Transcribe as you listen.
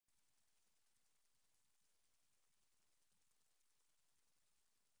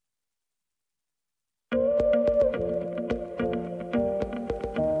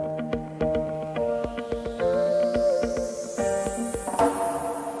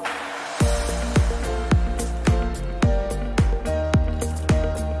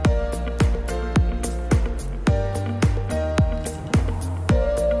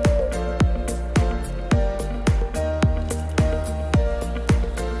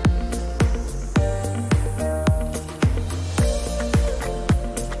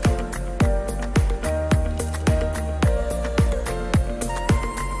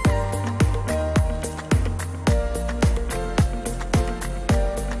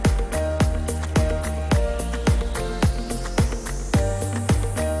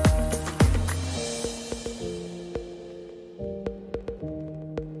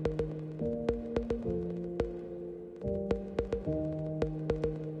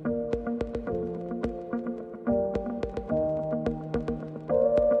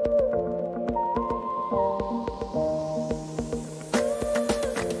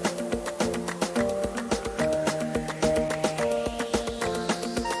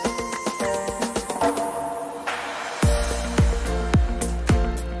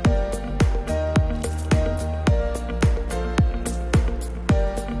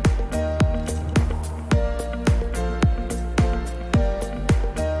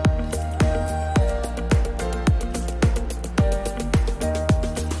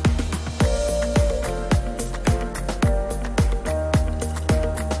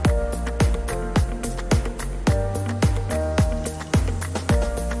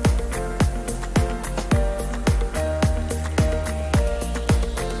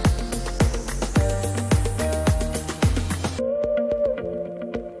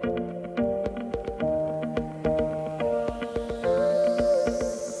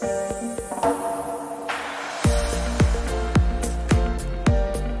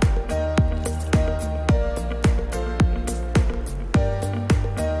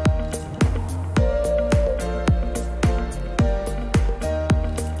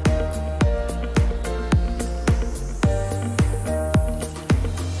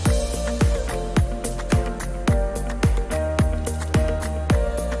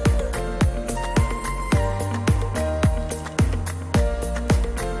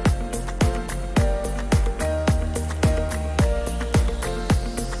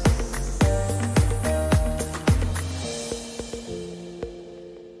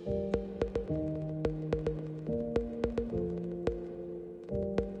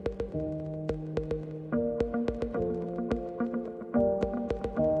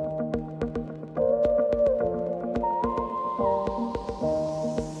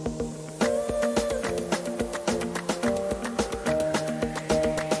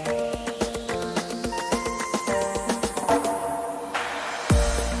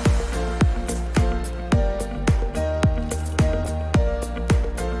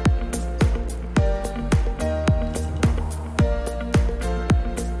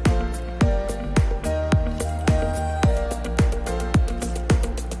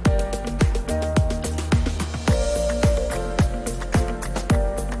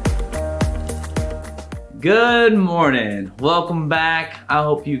Good morning. Welcome back. I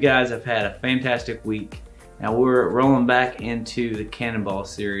hope you guys have had a fantastic week. Now we're rolling back into the Cannonball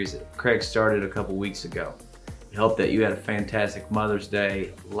series that Craig started a couple weeks ago. We hope that you had a fantastic Mother's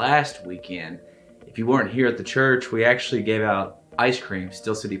Day last weekend. If you weren't here at the church, we actually gave out ice cream,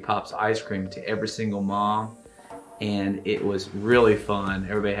 Steel City Pops ice cream, to every single mom, and it was really fun.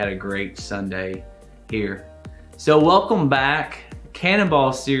 Everybody had a great Sunday here. So welcome back.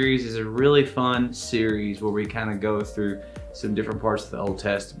 Cannonball series is a really fun series where we kind of go through some different parts of the Old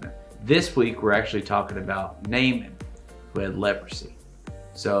Testament. This week we're actually talking about Namaan, who had leprosy.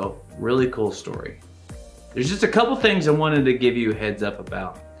 So really cool story. There's just a couple things I wanted to give you a heads up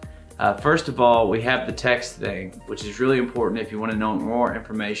about. First of all, we have the text thing, which is really important if you want to know more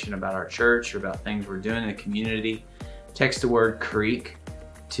information about our church or about things we're doing in the community. Text the word CREEK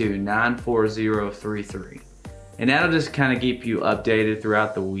to 94033. And that'll just kind of keep you updated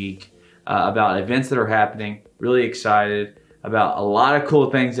throughout the week about events that are happening. Really excited about a lot of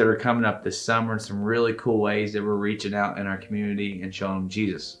cool things that are coming up this summer and some really cool ways that we're reaching out in our community and showing them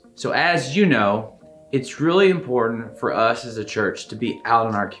Jesus. So as you know, it's really important for us as a church to be out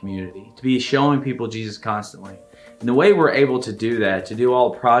in our community, to be showing people Jesus constantly. And the way we're able to do that, to do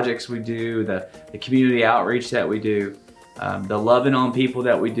all the projects we do, the community outreach that we do, the loving on people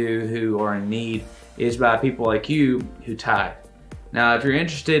that we do who are in need, is by people like you who tithe. Now, if you're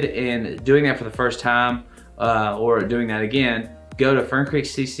interested in doing that for the first time or doing that again, go to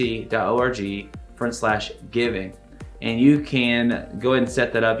ferncreekcc.org/giving. And you can go ahead and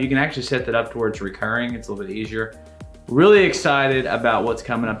set that up. You can actually set that up towards recurring. It's a little bit easier. Really excited about what's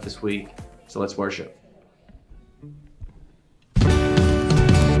coming up this week. So let's worship. Good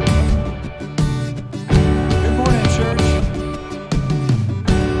morning, church.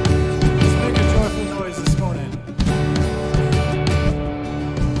 Let's make a joyful noise this morning.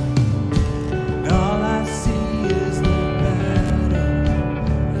 All I see is the battle.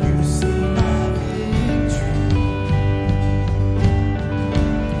 You see my victory.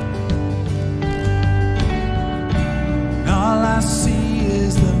 All I see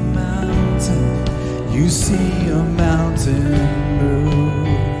is the mountain. You see a mountain move.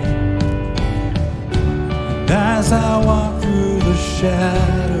 And as I walk through the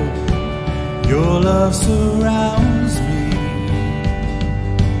shadow, your love surrounds me.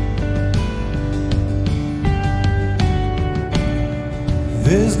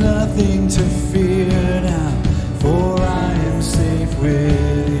 There's nothing to fear now, for I am safe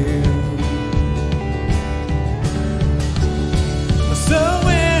with you. So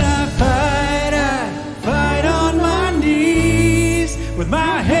when I fight on my knees, with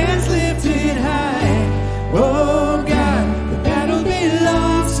my hands lifted high. Oh God, the battle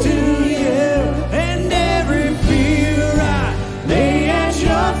belongs to you, and every fear I lay at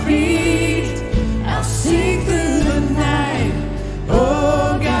your feet. I'll sing through the night.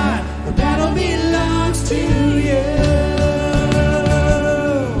 Oh God, the battle belongs to you.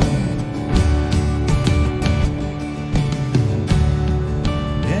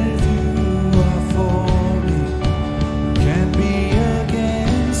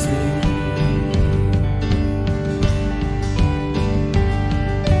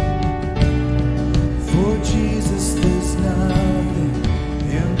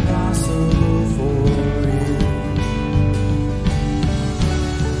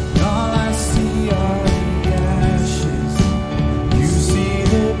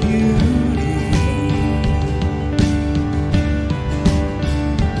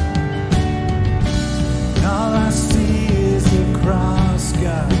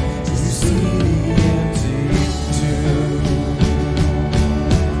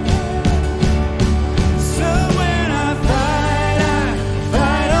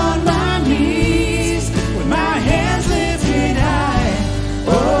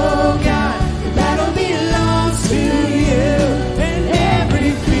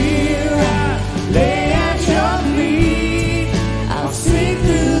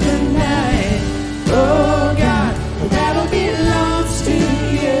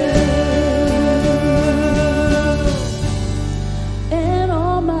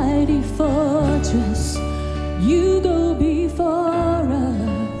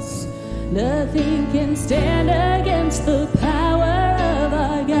 Nothing can stand against the power of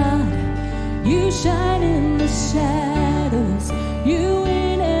our God. You shine in the shadows, you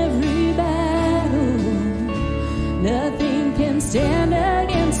win every battle. Nothing can stand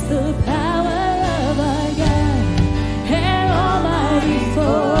against the power of our God. And almighty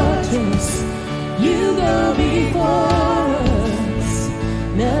fortress, you go before us.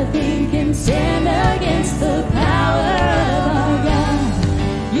 Nothing can stand against the power of our God.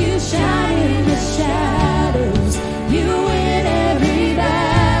 You shine in the shadows.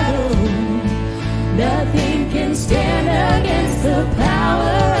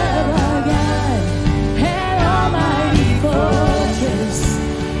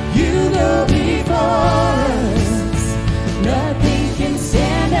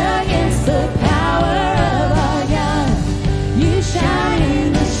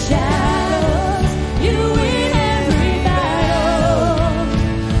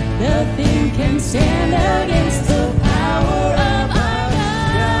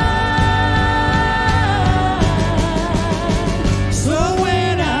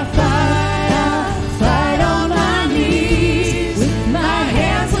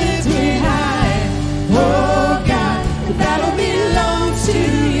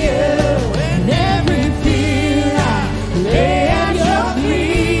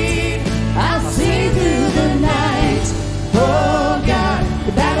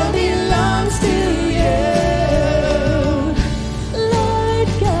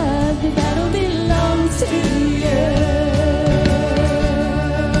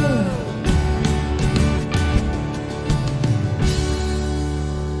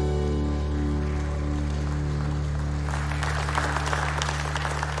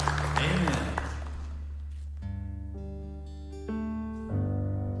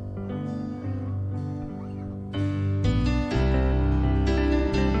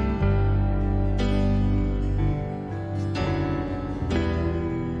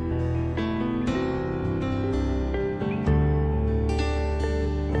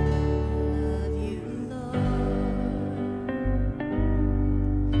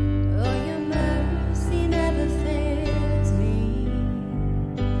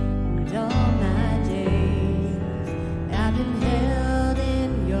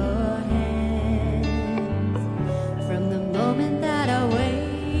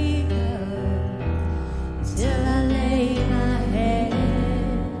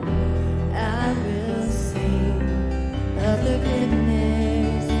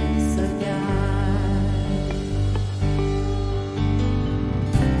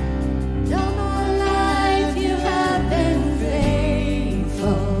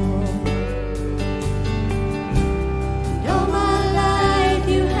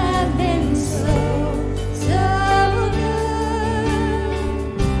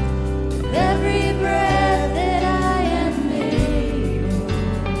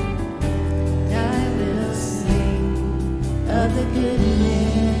 the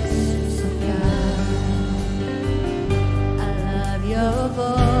goodness of God. I love your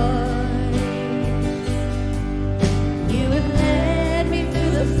voice. You have led me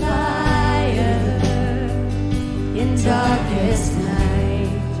through the fire in darkest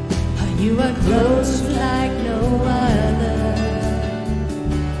night. You are close like no other.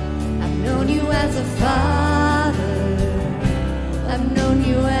 I've known you as a father. I've known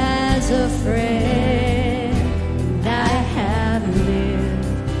you as a friend. And I have lived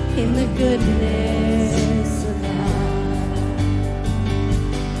in the goodness of God.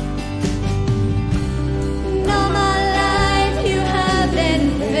 And all my life you have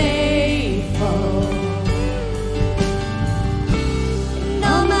been faithful. And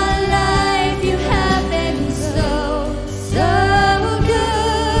all my life you have been so, so good.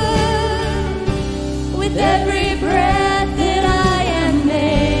 With every breath that I am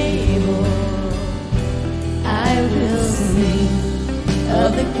able, I will sing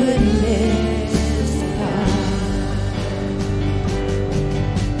of the goodness of God.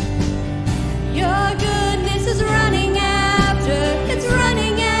 Your goodness is running after, it's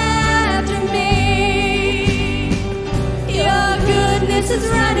running after me. Your goodness is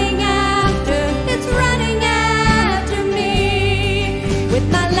running after, it's running after me. With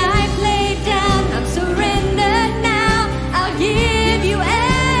my life laid down, I'm surrendered now. I'll give you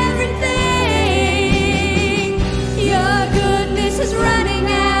everything. Your goodness is running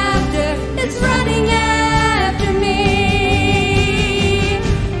after, it's running after me.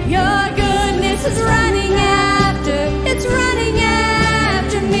 Your goodness is running after, it's running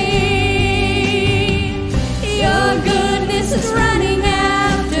after me. Your goodness is running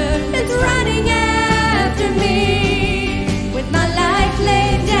after, it's running after me. With my life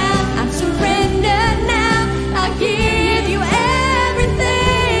laid down, I'm surrendered now. I'll give you everything.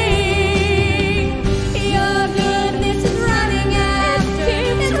 Your goodness is running after,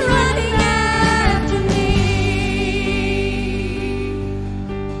 it's running after me.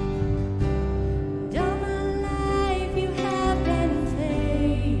 And all my life you have been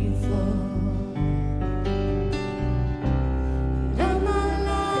faithful. And all my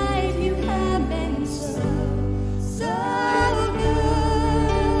life you have been so, so good.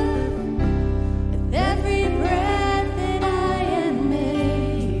 With every breath that I am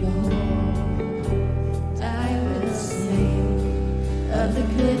able, I will sing of the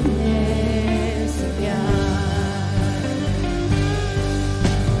goodness of God.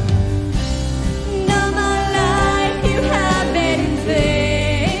 And all my life you have been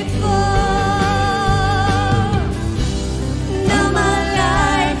faithful. And all my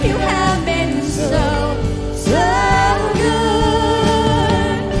life you have been so, so good.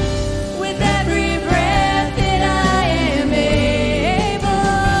 With every breath that I am able,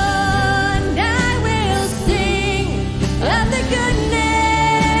 and I will sing of the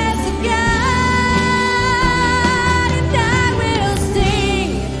goodness of God. And I will sing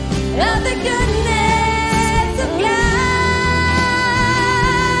of the goodness of God.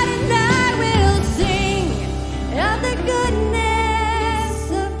 And I will sing of the goodness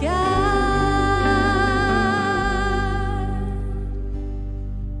of God.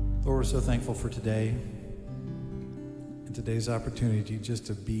 Lord, we're so thankful for today and today's opportunity just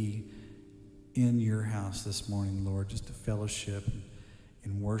to be in your house this morning, Lord, just to fellowship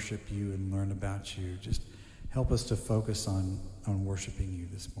and worship you and learn about you. Just help us to focus on worshiping you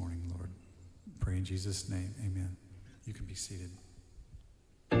this morning, Lord. Pray in Jesus' name, amen. You can be seated.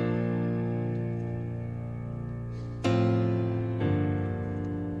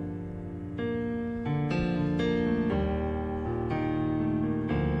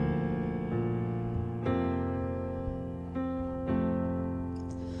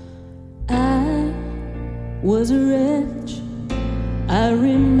 I was a wretch. I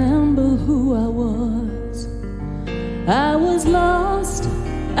remember who I was. I was lost.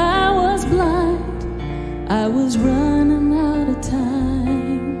 I was blind. I was running out of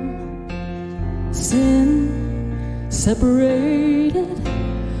time. Sin separated.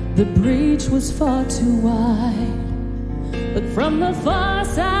 The breach was far too wide. But from the far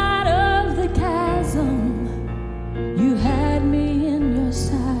side of the chasm, you had me in your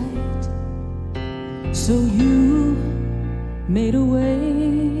sight. So you made a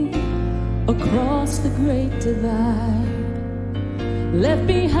way across the great divide, left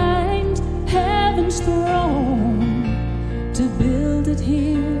behind heaven's throne to build it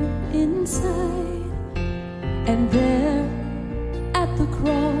here inside. And there at the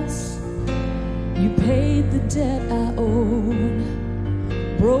cross, you paid the debt I owed,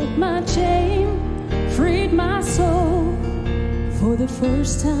 broke my chain, freed my soul. For the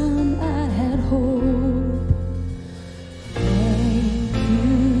first time I had hope.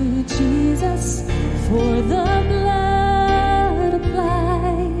 Jesus, for the blood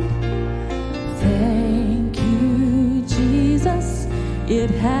applied. Thank you, Jesus,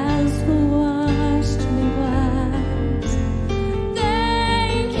 it has washed me white.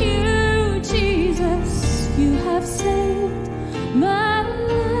 Thank you, Jesus, you have saved my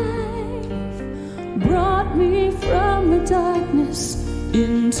life, brought me from the darkness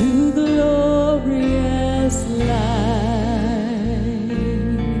into glorious light.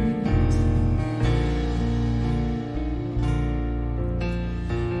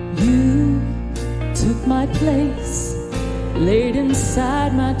 You took my place, laid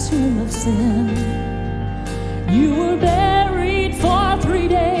inside my tomb of sin. You were buried for 3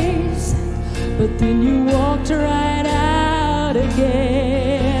 days, but then you walked right out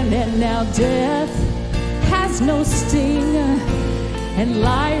again. And now death has no sting, and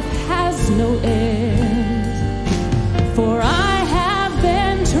life has no end. For I have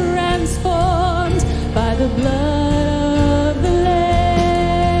been transformed by the blood of the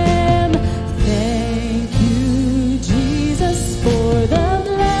Lamb. Thank you, Jesus, for the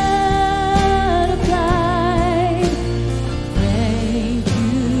blood applied. Thank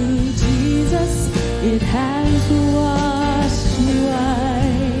you, Jesus, it has washed me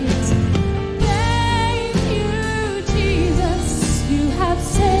white. Thank you, Jesus, you have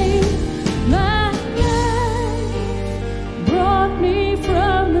saved my life, brought me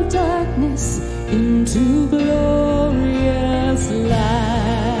from the darkness into glorious light.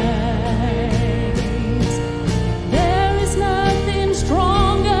 There is nothing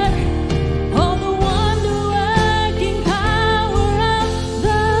stronger, all the wonder-working power of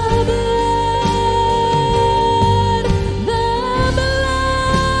the blood. The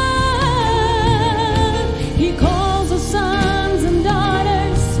blood, he calls us sons and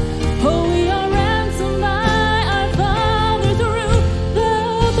daughters. Oh, we are ransomed by our Father through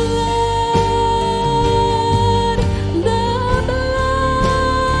the blood. The blood,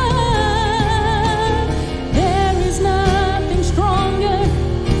 there is nothing stronger,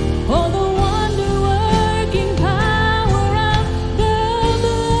 all the wonder-working power of the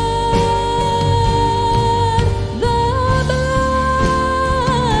blood. The blood,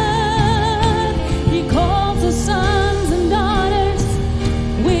 he calls us sons and daughters.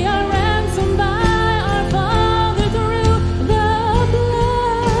 We are ransomed by our Father through the blood.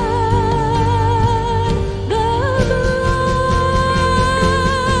 The blood.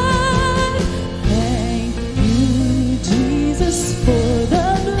 Thank you, Jesus, for the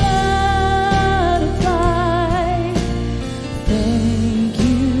blood applied. Thank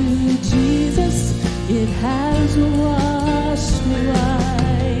you, Jesus, it has washed me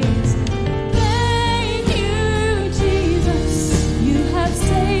white. Thank you, Jesus, you have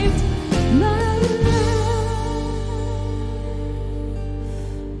saved my life.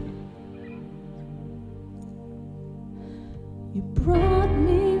 You brought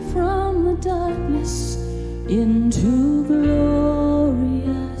me from the darkness into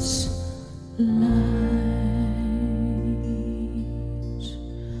glorious light.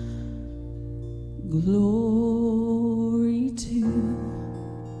 Glory to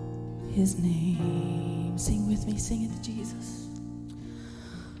his name. Sing with me, sing it to Jesus.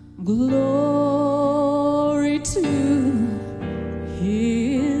 Glory to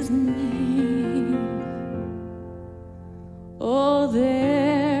his name. Oh,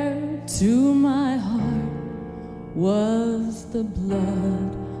 there to my heart was the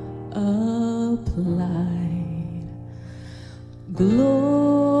blood applied.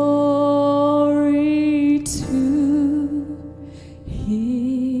 Glory to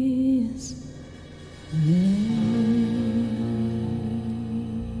his name.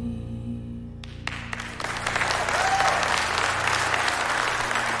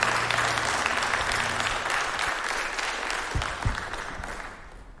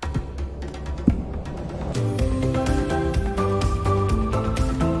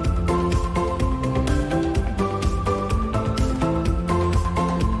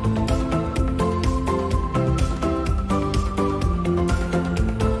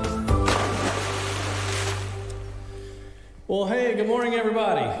 Well, hey, good morning,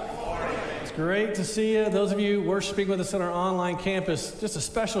 everybody. It's great to see you. Those of you worshiping with us on our online campus, just a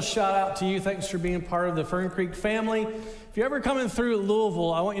special shout out to you. Thanks for being part of the Fern Creek family. If you're ever coming through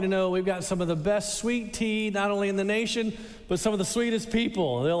Louisville, I want you to know we've got some of the best sweet tea, not only in the nation, but some of the sweetest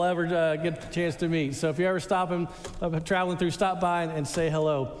people they'll ever get a chance to meet. So if you're ever traveling through, stop by and say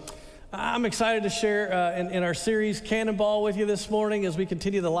hello. I'm excited to share in our series Cannonball with you this morning as we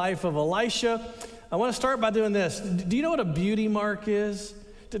continue the life of Elisha. I want to start by doing this. Do you know what a beauty mark is?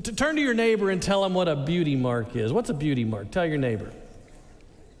 Turn to your neighbor and tell him what a beauty mark is. What's a beauty mark? Tell your neighbor.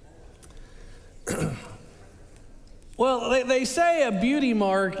 Well, they say a beauty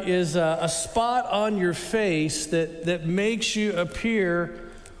mark is a spot on your face that makes you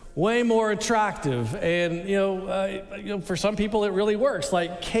appear way more attractive. And, for some people it really works.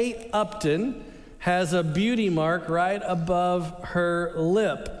 Like Kate Upton has a beauty mark right above her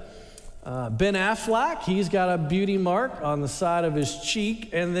lip. Ben Affleck, he's got a beauty mark on the side of his cheek.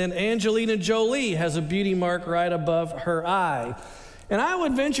 And then Angelina Jolie has a beauty mark right above her eye. And I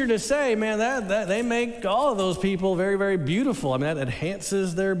would venture to say, man, that they make all of those people very, very beautiful. I mean, that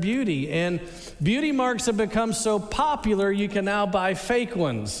enhances their beauty. And beauty marks have become so popular, you can now buy fake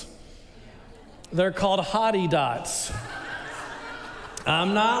ones. They're called hottie dots.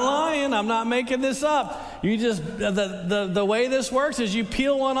 I'm not lying. I'm not making this up. You just, the way this works is you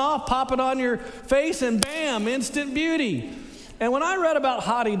peel one off, pop it on your face, and bam, instant beauty. And when I read about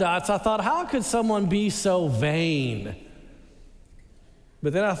hottie dots, I thought, how could someone be so vain?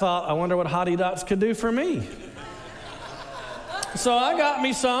 But then I thought, I wonder what hottie dots could do for me. So I got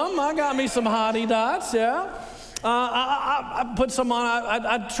me some hottie dots, yeah. I put some on,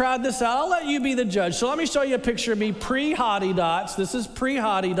 I tried this out. I'll let you be the judge. So let me show you a picture of me pre-hottie dots. This is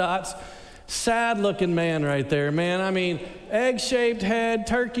pre-hottie dots. Sad looking man right there, man. I mean, egg-shaped head,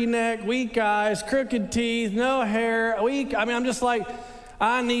 turkey neck, weak eyes, crooked teeth, no hair, weak. I mean, I'm just like,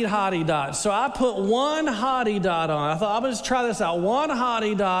 I need hottie dots. So I put one hottie dot on. I thought, I'm going to try this out. One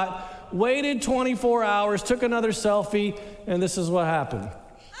hottie dot, waited 24 hours, took another selfie, and this is what happened.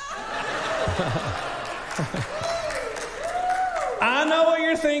 I know what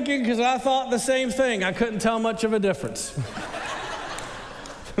you're thinking, because I thought the same thing. I couldn't tell much of a difference.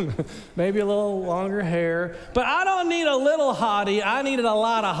 Maybe a little longer hair. But I don't need a little hottie. I needed a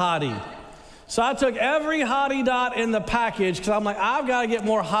lot of hottie. So I took every hottie dot in the package, because I'm like, I've got to get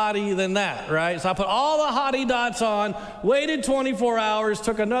more hottie than that, right? So I put all the hottie dots on, waited 24 hours,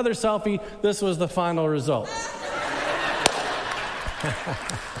 took another selfie. This was the final result.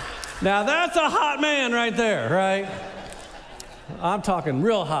 Now that's a hot man right there, right? I'm talking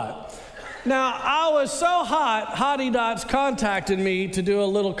real hot. Now, I was so hot, Hottie Dots contacted me to do a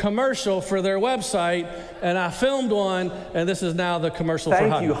little commercial for their website, and I filmed one, and this is now the commercial for Hottie.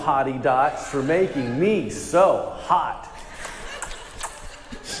 Thank you, Hottie Dots, for making me so hot.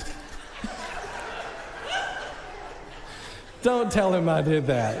 Don't tell him I did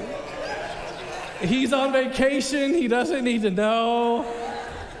that. He's on vacation. He doesn't need to know,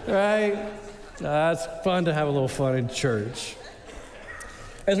 right? It's fun to have a little fun in church.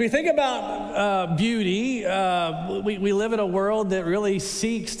 As we think about beauty, we live in a world that really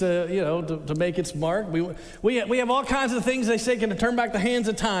seeks to make its mark. We have all kinds of things they say can turn back the hands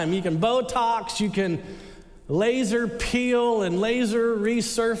of time. You can Botox, you can laser peel and laser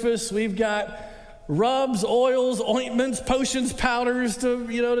resurface. We've got rubs, oils, ointments, potions, powders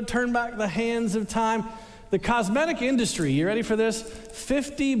to turn back the hands of time. The cosmetic industry, you ready for this?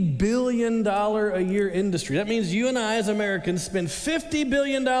 $50 billion a year industry. That means you and I as Americans spend $50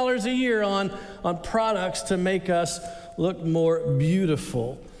 billion a year on products to make us look more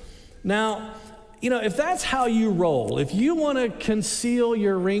beautiful. Now, if that's how you roll, if you want to conceal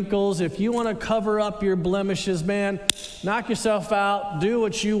your wrinkles, if you want to cover up your blemishes, man, knock yourself out, do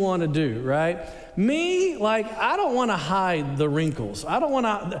what you want to do, right? Me, I don't want to hide the wrinkles. I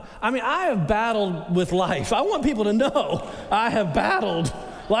have battled with life. I want people to know I have battled.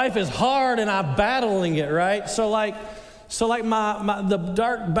 Life is hard and I'm battling it, right? So the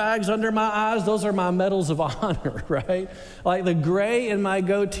dark bags under my eyes, those are my medals of honor, right? Like the gray in my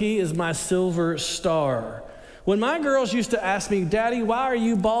goatee is my silver star. When my girls used to ask me, Daddy, why are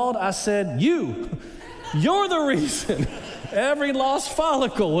you bald? I said, you're the reason. Every lost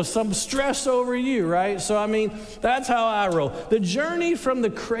follicle was some stress over you, right? So, that's how I roll. The journey from the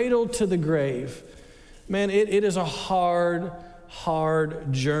cradle to the grave, man, it is a hard,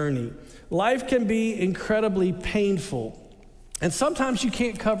 hard journey. Life can be incredibly painful, and sometimes you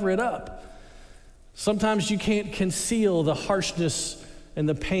can't cover it up. Sometimes you can't conceal the harshness and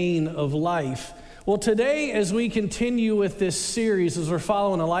the pain of life. Well, today, as we continue with this series, as we're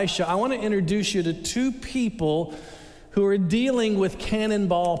following Elisha, I want to introduce you to two people who are dealing with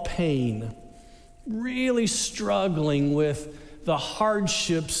cannonball pain, really struggling with the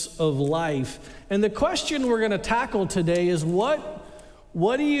hardships of life. And the question we're going to tackle today is what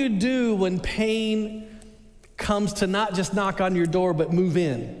do you do when pain comes to not just knock on your door, but move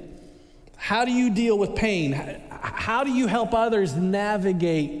in? How do you deal with pain? How do you help others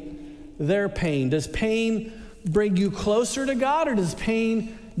navigate their pain? Does pain bring you closer to God, or does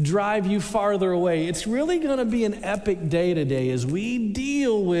pain drive you farther away? It's really going to be an epic day today as we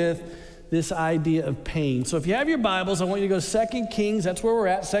deal with this idea of pain. So if you have your Bibles, I want you to go to 2 Kings. That's where we're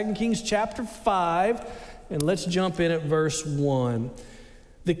at, 2 Kings chapter 5. and let's jump in at verse 1.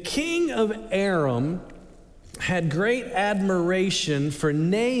 The king of Aram had great admiration for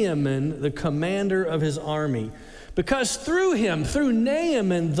Naaman, the commander of his army, because through him, through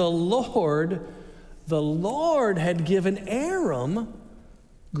Naaman, the Lord had given Aram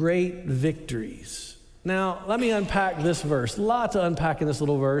great victories. Now, let me unpack this verse. A lot to unpack in this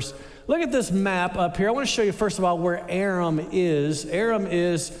little verse. Look at this map up here. I want to show you, first of all, where Aram is. Aram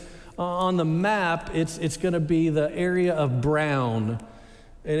is, on the map, it's going to be the area of brown.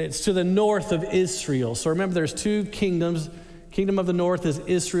 And it's to the north of Israel. So remember, there's two kingdoms. Kingdom of the north is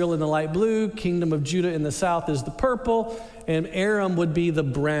Israel in the light blue. Kingdom of Judah in the south is the purple. And Aram would be the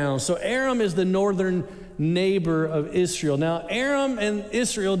brown. So Aram is the northern neighbor of Israel. Now, Aram and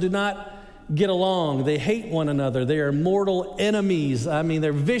Israel do not get along. They hate one another. They are mortal enemies. I mean,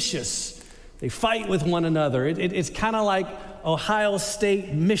 they're vicious. They fight with one another. It's kind of like Ohio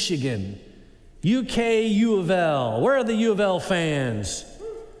State, Michigan. UK, U of L. Where are the U of L fans?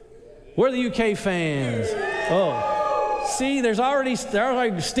 Where are the UK fans? Oh, see, there are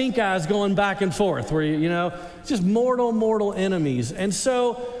already stink eyes going back and forth where, it's just mortal enemies. And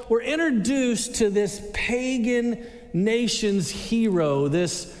so we're introduced to this pagan nation's hero,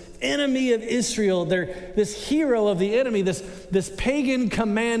 this enemy of Israel, this hero of the enemy, this pagan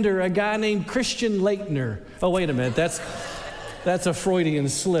commander, a guy named Christian Leitner. Oh, wait a minute, that's a Freudian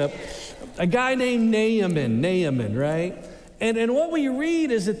slip. A guy named Naaman, right? And what we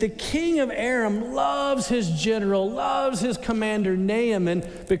read is that the king of Aram loves his general, loves his commander Naaman,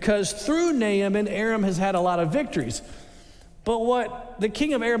 because through Naaman, Aram has had a lot of victories. But what the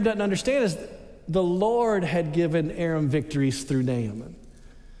king of Aram doesn't understand is the Lord had given Aram victories through Naaman.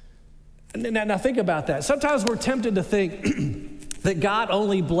 Now think about that. Sometimes we're tempted to think that God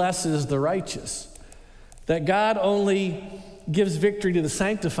only blesses the righteous, that God only gives victory to the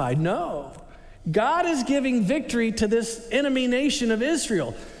sanctified. No. God is giving victory to this enemy nation of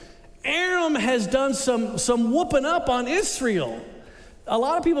Israel. Aram has done some whooping up on Israel. A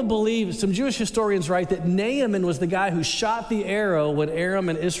lot of people believe, some Jewish historians write, that Naaman was the guy who shot the arrow when Aram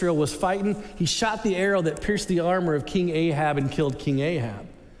and Israel was fighting. He shot the arrow that pierced the armor of King Ahab and killed King Ahab.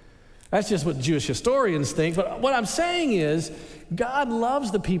 That's just what Jewish historians think. But what I'm saying is, God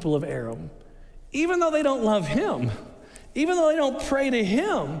loves the people of Aram. Even though they don't love him, even though they don't pray to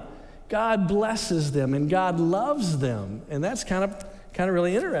him, God blesses them and God loves them. And that's kind of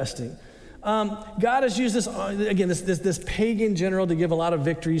really interesting. God has used this, again, this pagan general to give a lot of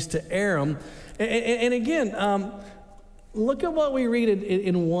victories to Aram. And again, look at what we read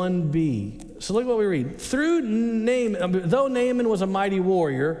in 1b. So look at what we read. Through Naaman, though Naaman was a mighty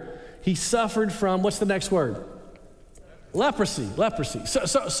warrior, he suffered from, what's the next word? Leprosy.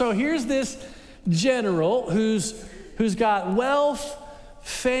 So here's this general who's got wealth,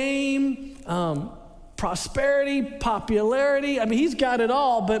 fame, prosperity, popularity. I mean, he's got it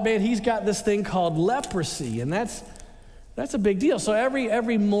all, but man, he's got this thing called leprosy, and that's a big deal. So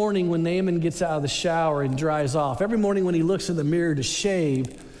every morning when Naaman gets out of the shower and dries off, every morning when he looks in the mirror to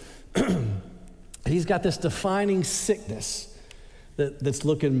shave, he's got this defining sickness that's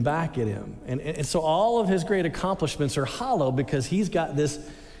looking back at him. And so all of his great accomplishments are hollow because he's got this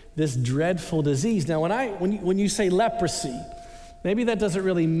dreadful disease. Now, when you say leprosy, maybe that doesn't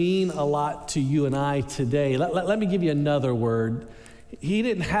really mean a lot to you and I today. Let me give you another word. He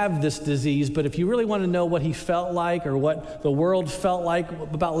didn't have this disease, but if you really want to know what he felt like or what the world felt like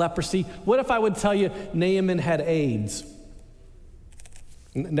about leprosy, what if I would tell you Naaman had AIDS?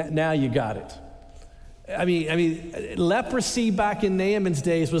 Now you got it. I mean, leprosy back in Naaman's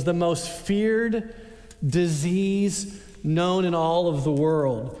days was the most feared disease known in all of the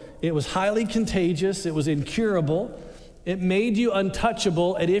world. It was highly contagious. It was incurable. It made you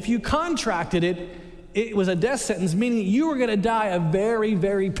untouchable. And if you contracted it, it was a death sentence, meaning you were going to die a very,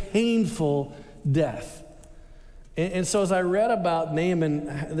 very painful death. And so as I read about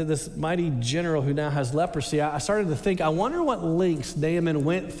Naaman, this mighty general who now has leprosy, I started to think, I wonder what lengths Naaman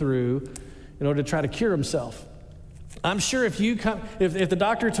went through in order to try to cure himself. I'm sure if the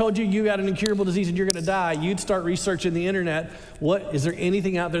doctor told you got an incurable disease and you're going to die, you'd start researching the internet. Is there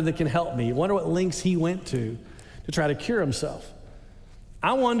anything out there that can help me? I wonder what lengths he went to try to cure himself.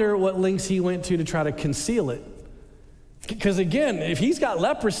 I wonder what lengths he went to try to conceal it. Because again, if he's got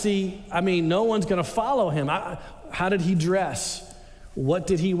leprosy, I mean, no one's going to follow him. How did he dress? What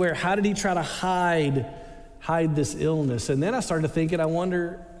did he wear? How did he try to hide this illness? And then I started thinking, I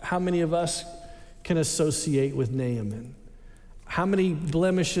wonder how many of us can associate with Naaman. How many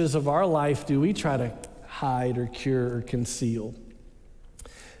blemishes of our life do we try to hide or cure or conceal?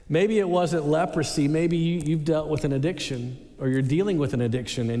 Maybe it wasn't leprosy. Maybe you've dealt with an addiction, or you're dealing with an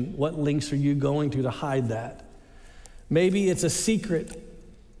addiction, and what lengths are you going to hide that? Maybe it's a secret.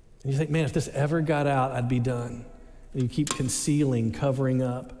 And you think, man, if this ever got out, I'd be done. And you keep concealing, covering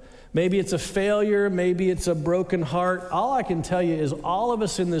up. Maybe it's a failure. Maybe it's a broken heart. All I can tell you is all of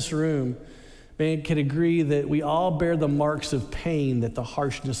us in this room, man, can agree that we all bear the marks of pain that the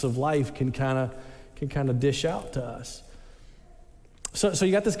harshness of life can kind of dish out to us. So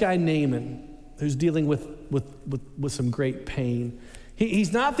you got this guy Namaan who's dealing with some great pain.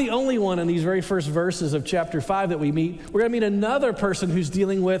 He's not the only one in these very first verses of chapter 5 that we meet. We're going to meet another person who's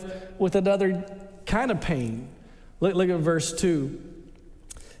dealing with another kind of pain. Look at verse 2.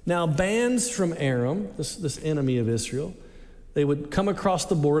 Now bands from Aram, this enemy of Israel, they would come across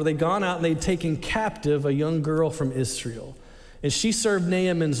the border. They'd gone out and they'd taken captive a young girl from Israel. And she served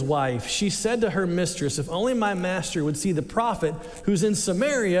Naaman's wife. She said to her mistress, if only my master would see the prophet who's in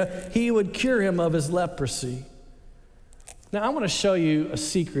Samaria, he would cure him of his leprosy. Now I want to show you a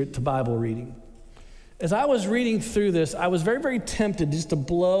secret to Bible reading. As I was reading through this, I was very, very tempted just to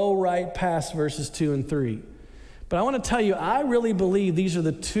blow right past verses 2 and 3. But I want to tell you, I really believe these are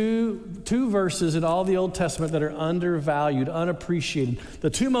the two verses in all the Old Testament that are undervalued, unappreciated.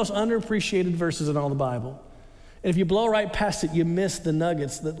 The two most underappreciated verses in all the Bible. And if you blow right past it, you miss the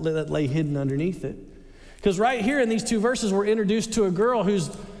nuggets that lay hidden underneath it. Because right here in these two verses, we're introduced to a girl who's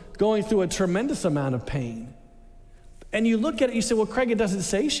going through a tremendous amount of pain. And you look at it, you say, well, Craig, it doesn't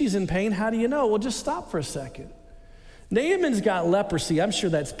say she's in pain. How do you know? Well, just stop for a second. Naaman's got leprosy. I'm sure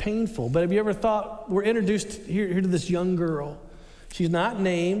that's painful. But have you ever thought, we're introduced here to this young girl. She's not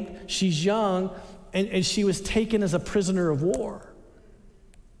named. She's young. And she was taken as a prisoner of war.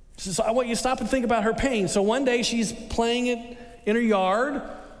 So I want you to stop and think about her pain. So one day she's playing it in her yard.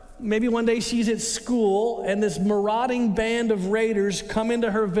 Maybe one day she's at school, and this marauding band of raiders come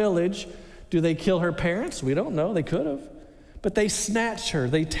into her village. Do they kill her parents? We don't know. They could have. But they snatch her.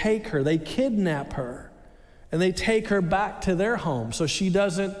 They take her. They kidnap her. And they take her back to their home. So she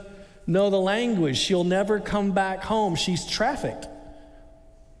doesn't know the language. She'll never come back home. She's trafficked.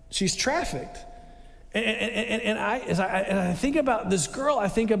 She's trafficked. And as I think about this girl, I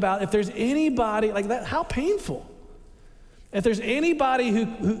think about if there's anybody like that, how painful. If there's anybody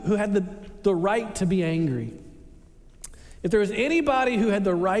who had the right to be angry, if there was anybody who had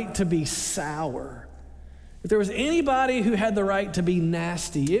the right to be sour, if there was anybody who had the right to be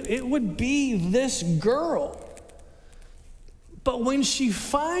nasty, it would be this girl. But when she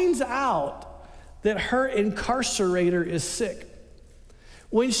finds out that her incarcerator is sick,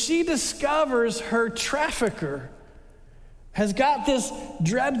 when she discovers her trafficker has got this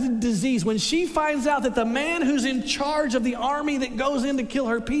dreaded disease, when she finds out that the man who's in charge of the army that goes in to kill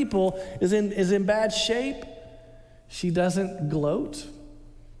her people is in bad shape, she doesn't gloat.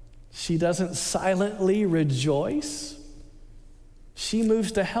 She doesn't silently rejoice. She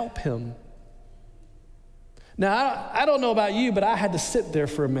moves to help him. Now, I don't know about you, but I had to sit there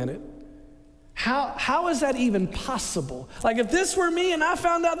for a minute. How is that even possible? Like, if this were me and I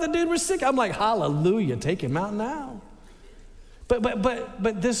found out the dude was sick, I'm like, hallelujah, take him out now.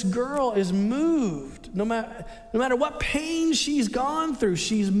 But this girl is moved. No matter what pain she's gone through,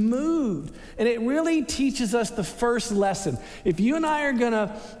 she's moved. And it really teaches us the first lesson. If you and I are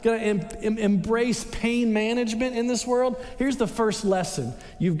gonna embrace pain management in this world, here's the first lesson.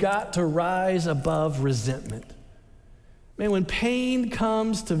 You've got to rise above resentment. Man, when pain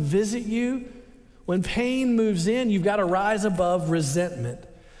comes to visit you, when pain moves in, you've got to rise above resentment.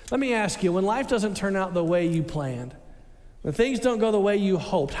 Let me ask you, when life doesn't turn out the way you planned, when things don't go the way you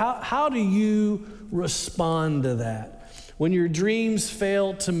hoped, how do you respond to that? When your dreams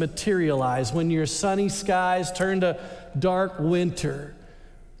fail to materialize, when your sunny skies turn to dark winter,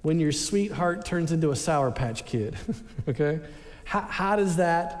 when your sweetheart turns into a Sour Patch Kid, okay? How does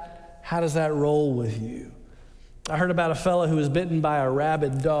that roll with you? I heard about a fellow who was bitten by a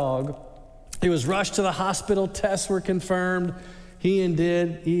rabid dog. He was rushed to the hospital. Tests were confirmed. He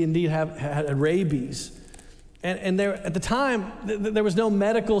indeed had rabies. And there, at the time, there was no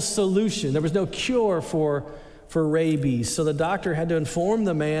medical solution. There was no cure for rabies. So the doctor had to inform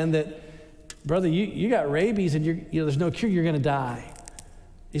the man that, brother, you got rabies and there's no cure. You're going to die.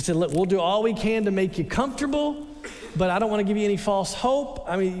 He said, look, we'll do all we can to make you comfortable, but I don't want to give you any false hope.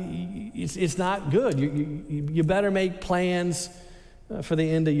 I mean, it's not good. You better make plans for the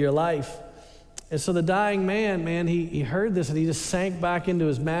end of your life. And so the dying man, he heard this and he just sank back into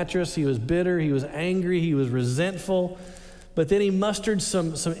his mattress. He was bitter, he was angry, he was resentful. But then he mustered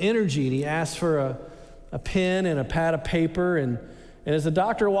some energy and he asked for a pen and a pad of paper and And as the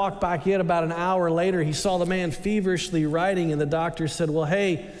doctor walked back in about an hour later, he saw the man feverishly writing, and the doctor said, well,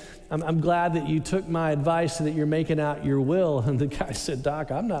 hey, I'm glad that you took my advice and that you're making out your will. And the guy said,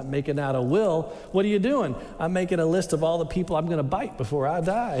 Doc, I'm not making out a will. What are you doing? I'm making a list of all the people I'm going to bite before I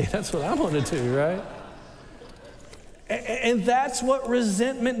die. That's what I want to do, right? And that's what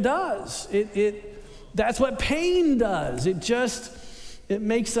resentment does. That's what pain does. It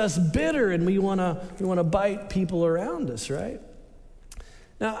makes us bitter, and we want to bite people around us, right?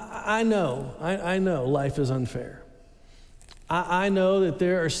 Now, I know life is unfair. I know that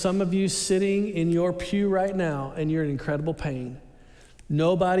there are some of you sitting in your pew right now, and you're in incredible pain.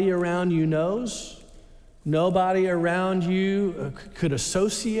 Nobody around you knows. Nobody around you could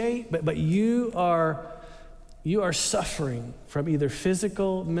associate, but you are suffering from either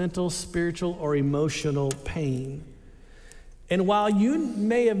physical, mental, spiritual, or emotional pain. And while you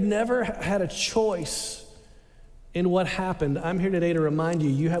may have never had a choice in what happened, I'm here today to remind you,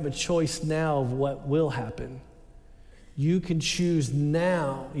 you have a choice now of what will happen. You can choose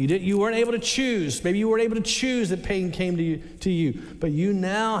now. You weren't able to choose. Maybe you weren't able to choose that pain came to you, but you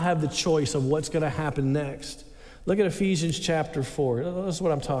now have the choice of what's going to happen next. Look at Ephesians chapter 4. This is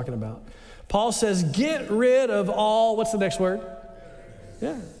what I'm talking about. Paul says, get rid of all, what's the next word?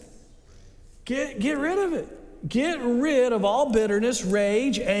 Yeah. Get rid of it. Get rid of all bitterness,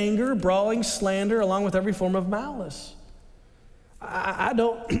 rage, anger, brawling, slander, along with every form of malice. I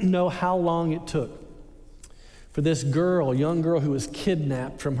don't know how long it took for this young girl who was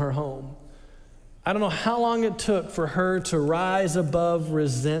kidnapped from her home. I don't know how long it took for her to rise above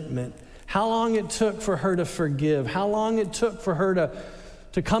resentment, how long it took for her to forgive, how long it took for her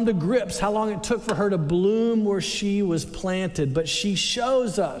to come to grips, how long it took for her to bloom where she was planted. But she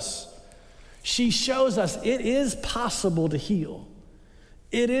shows us it is possible to heal.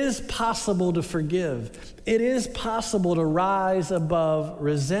 It is possible to forgive. It is possible to rise above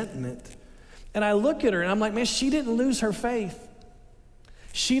resentment. And I look at her and I'm like, man, she didn't lose her faith.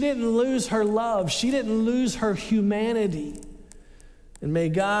 She didn't lose her love. She didn't lose her humanity. And may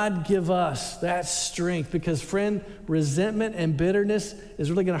God give us that strength, because friend, resentment and bitterness is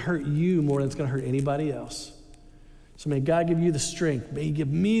really going to hurt you more than it's going to hurt anybody else. So may God give you the strength. May He give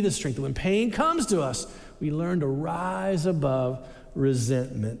me the strength that when pain comes to us, we learn to rise above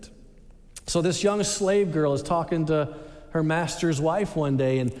resentment. So this young slave girl is talking to her master's wife one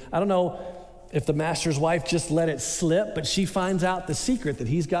day, and I don't know if the master's wife just let it slip, but she finds out the secret that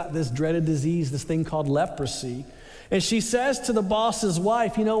he's got this dreaded disease, this thing called leprosy. And she says to the boss's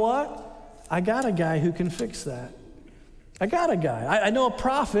wife, you know what? I got a guy who can fix that. I got a guy. I know a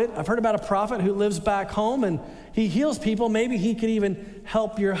prophet. I've heard about a prophet who lives back home and he heals people. Maybe he could even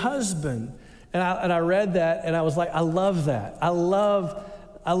help your husband. And I read that and I was like, I love that. I love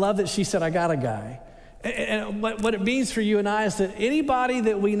that she said, I got a guy. And what it means for you and I is that anybody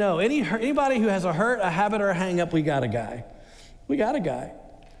that we know, anybody who has a hurt, a habit, or a hang up, we got a guy. We got a guy.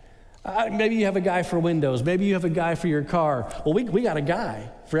 Maybe you have a guy for windows. Maybe you have a guy for your car. Well, we got a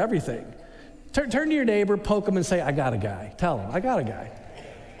guy for everything. Turn to your neighbor, poke him, and say, I got a guy. Tell him, I got a guy.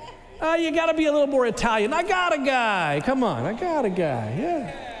 You got to be a little more Italian. I got a guy. Come on, I got a guy.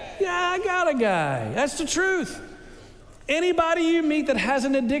 Yeah, I got a guy. That's the truth. Anybody you meet that has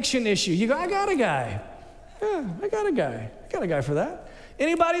an addiction issue, you go, I got a guy. Yeah, I got a guy. I got a guy for that.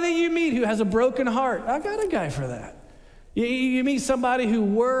 Anybody that you meet who has a broken heart, I got a guy for that. You meet somebody who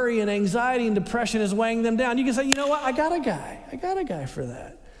worry and anxiety and depression is weighing them down. You can say, you know what? I got a guy. I got a guy for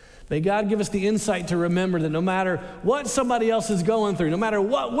that. May God give us the insight to remember that no matter what somebody else is going through, no matter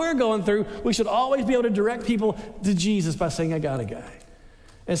what we're going through, we should always be able to direct people to Jesus by saying, I got a guy.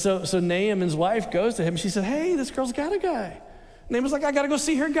 And so Naaman's wife goes to him. She said, hey, this girl's got a guy. Naaman's like, I got to go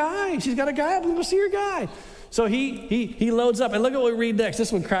see her guy. She's got a guy. I'm going to go see her guy. So he loads up. And look at what we read next.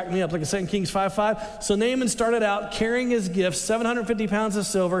 This one cracked me up. Look at 2 Kings 5:5. So Naaman started out carrying his gifts, 750 pounds of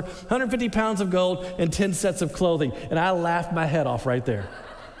silver, 150 pounds of gold, and 10 sets of clothing. And I laughed my head off right there.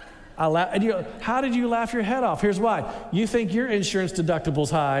 And you go, how did you laugh your head off? Here's why. You think your insurance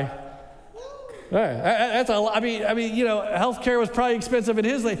deductible's high. That's healthcare was probably expensive in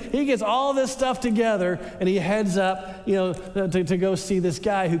his life. He gets all this stuff together and he heads up, to go see this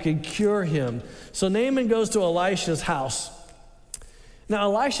guy who can cure him. So Naaman goes to Elisha's house. Now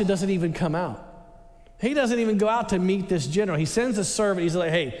Elisha doesn't even come out. He doesn't even go out to meet this general. He sends a servant. He's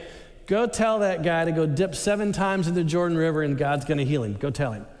like, hey, go tell that guy to go dip 7 times in the Jordan River and God's going to heal him. Go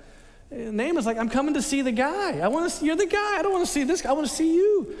tell him. Naaman's like, I'm coming to see the guy. You're the guy. I don't want to see this guy. I want to see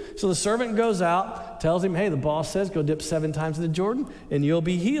you. So the servant goes out, tells him, hey, the boss says go dip 7 times in the Jordan and you'll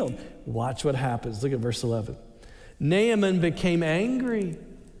be healed. Watch what happens. Look at verse 11. Naaman became angry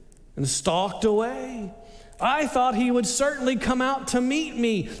and stalked away. I thought he would certainly come out to meet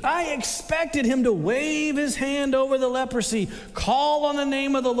me. I expected him to wave his hand over the leprosy, call on the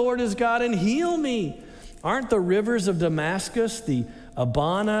name of the Lord his God, and heal me. Aren't the rivers of Damascus, the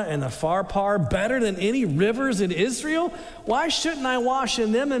Abana and the Pharpar, better than any rivers in Israel? Why shouldn't I wash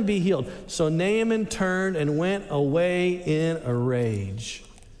in them and be healed? So Naaman turned and went away in a rage.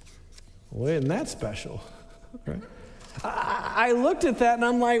 Well, isn't that special? Right? I looked at that and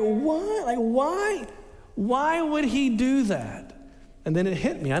I'm like, what? Like, why? Why would he do that? And then it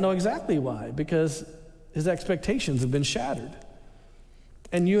hit me. I know exactly why. Because his expectations have been shattered.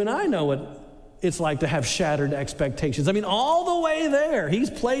 And you and I know what it's like to have shattered expectations. I mean, all the way there, he's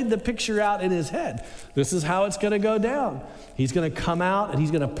played the picture out in his head. This is how it's going to go down. He's going to come out and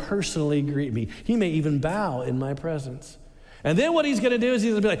he's going to personally greet me. He may even bow in my presence. And then what he's going to do is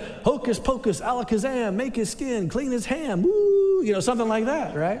he's going to be like, hocus pocus, alakazam, make his skin, clean his ham, woo, something like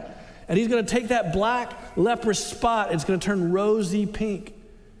that, right? And he's going to take that black leprous spot, it's going to turn rosy pink.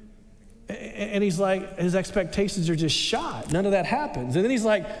 And he's like, his expectations are just shot. None of that happens. And then he's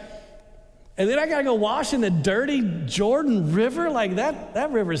like, and then I got to go wash in the dirty Jordan River? Like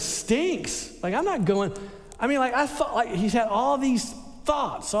that river stinks. Like I'm not going, I thought, like he's had all these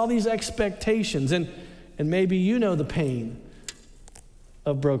thoughts, all these expectations. And maybe you know the pain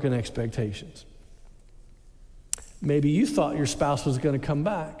of broken expectations. Maybe you thought your spouse was going to come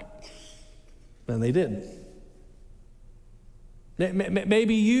back, and they didn't.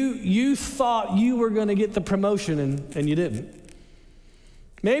 Maybe you thought you were going to get the promotion, and you didn't.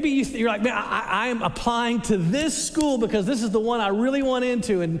 Maybe you're like, man, I'm applying to this school because this is the one I really want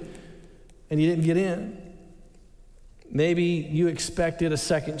into, and you didn't get in. Maybe you expected a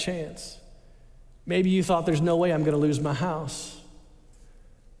second chance. Maybe you thought there's no way I'm going to lose my house.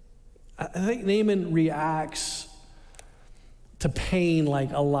 I think Naaman reacts to pain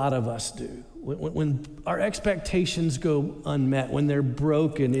like a lot of us do. When our expectations go unmet, when they're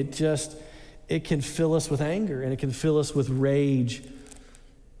broken, it can fill us with anger and it can fill us with rage.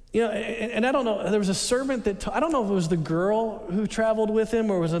 And I don't know, there was a servant I don't know if it was the girl who traveled with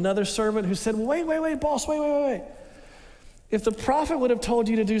him or it was another servant who said, wait, boss, wait. If the prophet would have told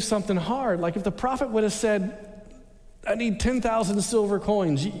you to do something hard, like if the prophet would have said, I need 10,000 silver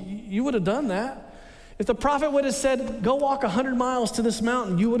coins, you would have done that. If the prophet would have said, go walk 100 miles to this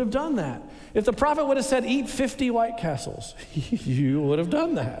mountain, you would have done that. If the prophet would have said, eat 50 White Castles, you would have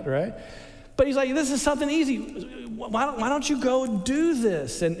done that, right? But he's like, this is something easy. Why don't you go do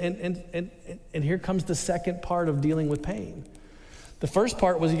this? And here comes the second part of dealing with pain. The first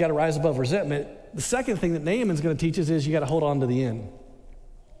part was you got to rise above resentment. The second thing that Naaman's going to teach us is you got to hold on to the end.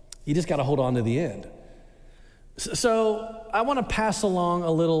 You just got to hold on to the end. So I want to pass along a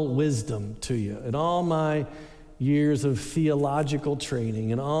little wisdom to you. In all my years of theological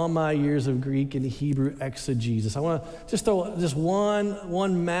training and all my years of Greek and Hebrew exegesis, I want to just throw just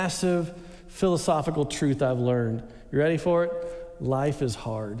one massive philosophical truth I've learned. You ready for it? Life is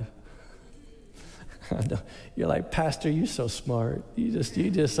hard. You're like, Pastor, you're so smart. You're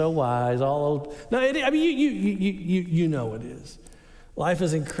just so wise. All old. No, you know it is. Life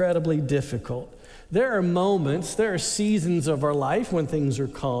is incredibly difficult. There are moments, there are seasons of our life when things are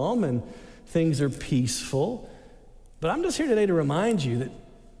calm and things are peaceful. But I'm just here today to remind you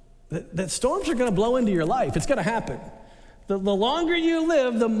that storms are going to blow into your life. It's going to happen. The longer you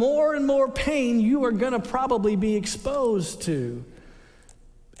live, the more and more pain you are going to probably be exposed to.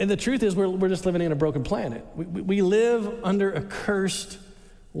 And the truth is we're just living in a broken planet. We live under a cursed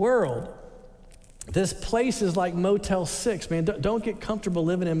world. This place is like Motel 6, man. Don't get comfortable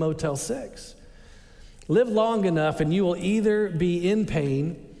living in Motel 6. Live long enough and you will either be in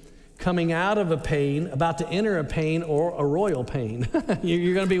pain, coming out of a pain, about to enter a pain, or a royal pain.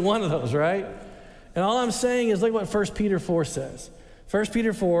 You're going to be one of those, right? And all I'm saying is look what 1 Peter 4 says. 1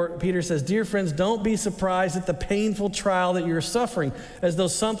 Peter 4, Peter says, dear friends, don't be surprised at the painful trial that you're suffering, as though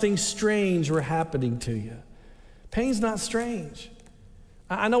something strange were happening to you. Pain's not strange.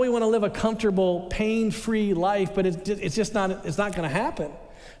 I know we want to live a comfortable, pain-free life, but it's not going to happen.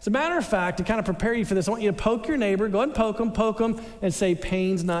 As a matter of fact, to kind of prepare you for this, I want you to poke your neighbor, go ahead and poke them, and say,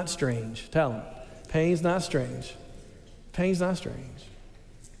 pain's not strange. Tell them, pain's not strange. Pain's not strange.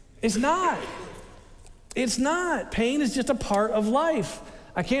 It's not. It's not. Pain is just a part of life.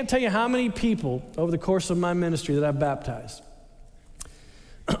 I can't tell you how many people over the course of my ministry that I've baptized.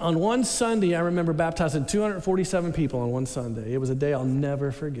 On one Sunday, I remember baptizing 247 people on one Sunday. It was a day I'll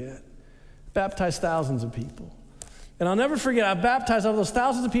never forget. Baptized thousands of people. And I'll never forget, I've baptized, of those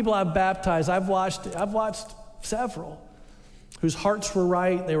thousands of people I've baptized, I've watched several whose hearts were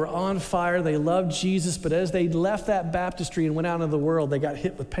right, they were on fire, they loved Jesus, but as they left that baptistry and went out into the world, they got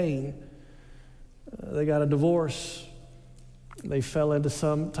hit with pain. They got a divorce. They fell into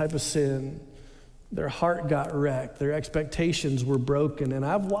some type of sin. Their heart got wrecked. Their expectations were broken. And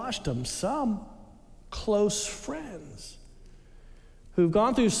I've watched them, some close friends, who've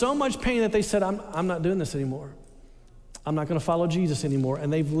gone through so much pain that they said, I'm not doing this anymore. I'm not going to follow Jesus anymore.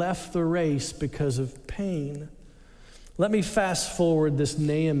 And they've left the race because of pain. Let me fast forward this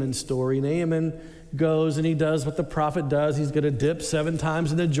Naaman story. Naaman goes and he does what the prophet does. He's going to dip 7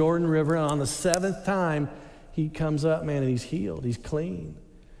 times in the Jordan River. And on the 7th time, he comes up, man, and he's healed. He's clean.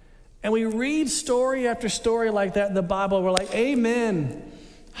 And we read story after story like that in the Bible. We're like, amen.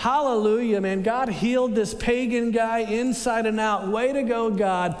 Hallelujah, man. God healed this pagan guy inside and out. Way to go,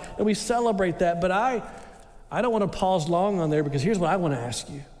 God. And we celebrate that. But I don't want to pause long on there, because here's what I want to ask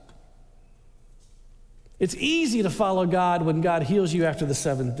you. It's easy to follow God when God heals you after the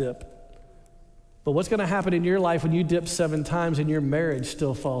 7th dip. But what's going to happen in your life when you dip 7 times and your marriage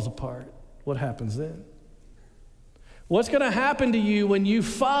still falls apart? What happens then? What's going to happen to you when you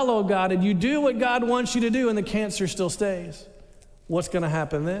follow God and you do what God wants you to do and the cancer still stays? What's going to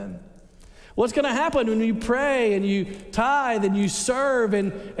happen then? What's going to happen when you pray and you tithe and you serve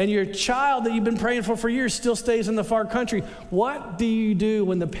and your child that you've been praying for years still stays in the far country? What do you do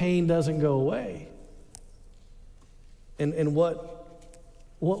when the pain doesn't go away? And what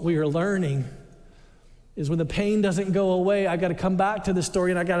we are learning is when the pain doesn't go away, I got to come back to the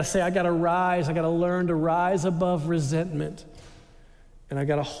story and I got to say, I got to rise. I got to learn to rise above resentment. And I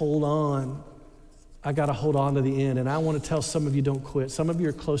got to hold on. I got to hold on to the end. And I want to tell some of you, don't quit. Some of you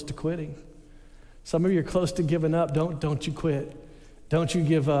are close to quitting. Some of you are close to giving up. Don't you quit. Don't you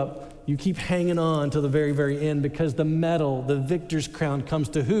give up. You keep hanging on to the very, very end, because the medal, the victor's crown, comes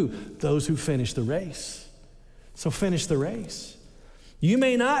to who? Those who finish the race. So finish the race. You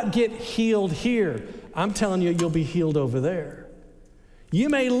may not get healed here. I'm telling you, you'll be healed over there. You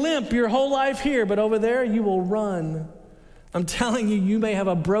may limp your whole life here, but over there you will run. I'm telling you, you may have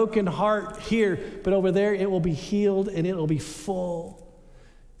a broken heart here, but over there it will be healed and it will be full.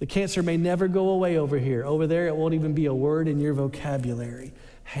 The cancer may never go away over here. Over there it won't even be a word in your vocabulary.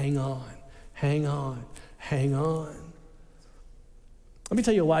 Hang on, hang on, hang on. Let me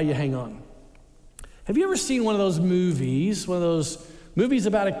tell you why you hang on. Have you ever seen one of those movies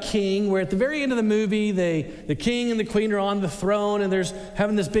about a king, where at the very end of the movie, the king and the queen are on the throne and there's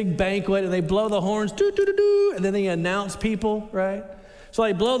having this big banquet and they blow the horns, doo, doo, doo, doo, and then they announce people, right? So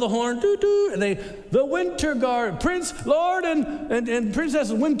they blow the horn, doo, doo, and the Winter Garden, Prince, Lord, and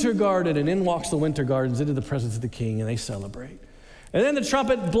Princess Winter Garden, and in walks the Winter Gardens into the presence of the king, and they celebrate. And then the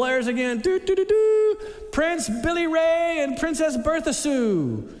trumpet blares again, doo, doo, doo, doo, Prince Billy Ray and Princess Bertha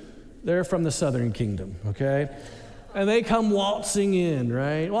Sue. They're from the Southern Kingdom, okay? And they come waltzing in,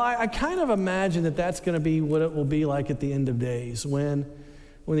 right? Well, I kind of imagine that that's going to be what it will be like at the end of days, when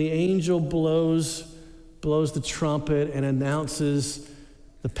the angel blows the trumpet and announces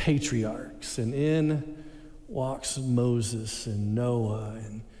the patriarchs. And in walks Moses and Noah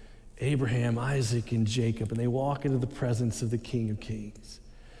and Abraham, Isaac, and Jacob. And they walk into the presence of the King of Kings.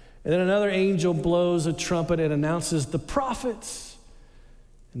 And then another angel blows a trumpet and announces the prophets.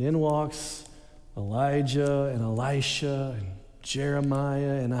 And in walks Elijah and Elisha and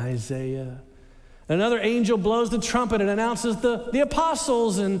Jeremiah and Isaiah. Another angel blows the trumpet and announces the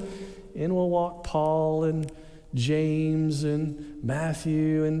apostles, and in will walk Paul and James and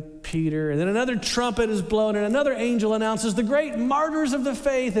Matthew and Peter. And then another trumpet is blown and another angel announces the great martyrs of the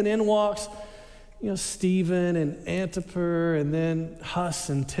faith, and in walks, Stephen and Antipas, and then Huss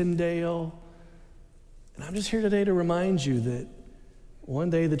and Tyndale. And I'm just here today to remind you that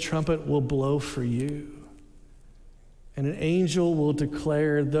one day the trumpet will blow for you, and an angel will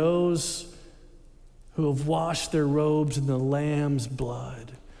declare those who have washed their robes in the Lamb's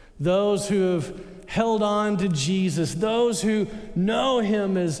blood, those who have held on to Jesus, those who know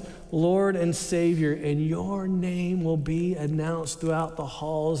him as Lord and Savior, and your name will be announced throughout the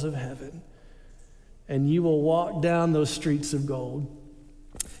halls of heaven, and you will walk down those streets of gold.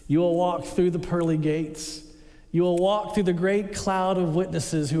 You will walk through the pearly gates. You will walk through the great cloud of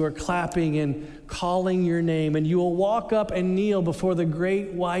witnesses who are clapping and calling your name, and you will walk up and kneel before the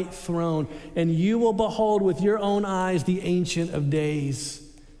great white throne, and you will behold with your own eyes the Ancient of Days,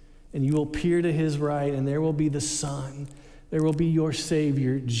 and you will peer to his right, and there will be the Son. There will be your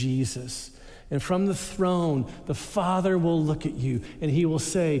Savior, Jesus. And from the throne, the Father will look at you, and he will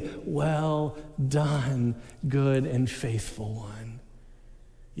say, "Well done, good and faithful one.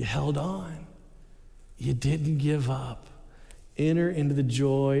 You held on. You didn't give up. Enter into the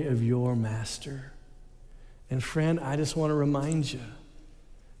joy of your master." And friend, I just want to remind you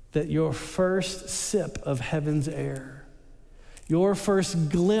that your first sip of heaven's air, your first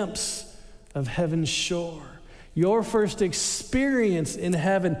glimpse of heaven's shore. Your first experience in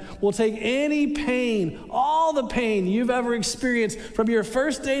heaven will take any pain, all the pain you've ever experienced from your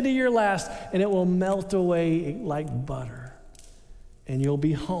first day to your last, and it will melt away like butter. And you'll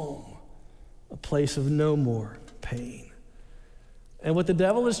be home, a place of no more pain. And what the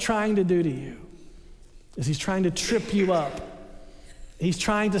devil is trying to do to you is he's trying to trip you up. He's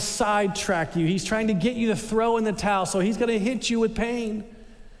trying to sidetrack you. He's trying to get you to throw in the towel. So he's going to hit you with pain.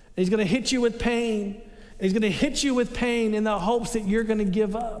 He's going to hit you with pain. He's going to hit you with pain in the hopes that you're going to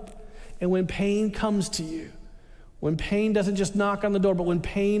give up. And when pain comes to you, when pain doesn't just knock on the door, but when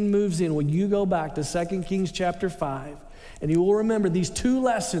pain moves in, when you go back to 2 Kings chapter 5, and you will remember these two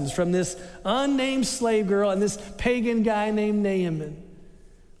lessons from this unnamed slave girl and this pagan guy named Naaman.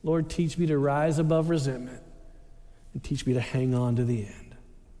 Lord, teach me to rise above resentment and teach me to hang on to the end.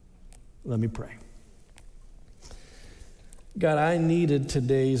 Let me pray. God, I needed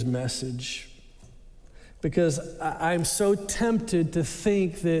today's message because I'm so tempted to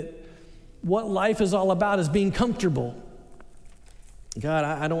think that what life is all about is being comfortable. God,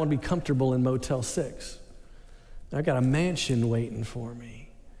 I don't want to be comfortable in Motel 6. I've got a mansion waiting for me.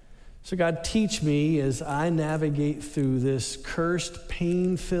 So God, teach me as I navigate through this cursed,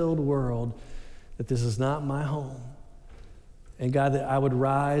 pain-filled world that this is not my home. And God, that I would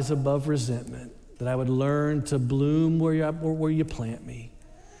rise above resentment, that I would learn to bloom where you plant me,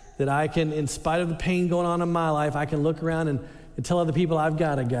 that I can, in spite of the pain going on in my life, I can look around and tell other people I've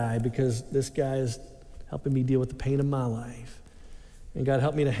got a guy because this guy is helping me deal with the pain of my life. And God,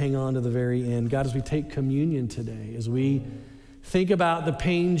 help me to hang on to the very end. God, as we take communion today, as we think about the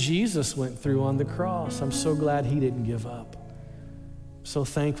pain Jesus went through on the cross, I'm so glad he didn't give up. I'm so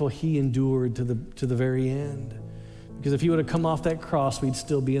thankful he endured to the very end. Because if he would have come off that cross, we'd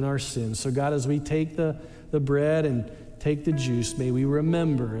still be in our sins. So God, as we take the bread and take the juice, may we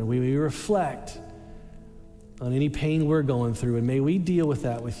remember and we reflect on any pain we're going through, and may we deal with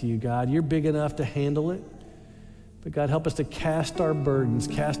that with you, God. You're big enough to handle it. But God, help us to cast our burdens,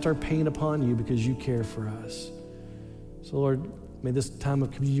 cast our pain upon you because you care for us. So Lord, may this time of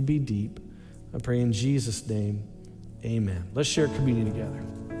communion be deep. I pray in Jesus' name, amen. Let's share communion together.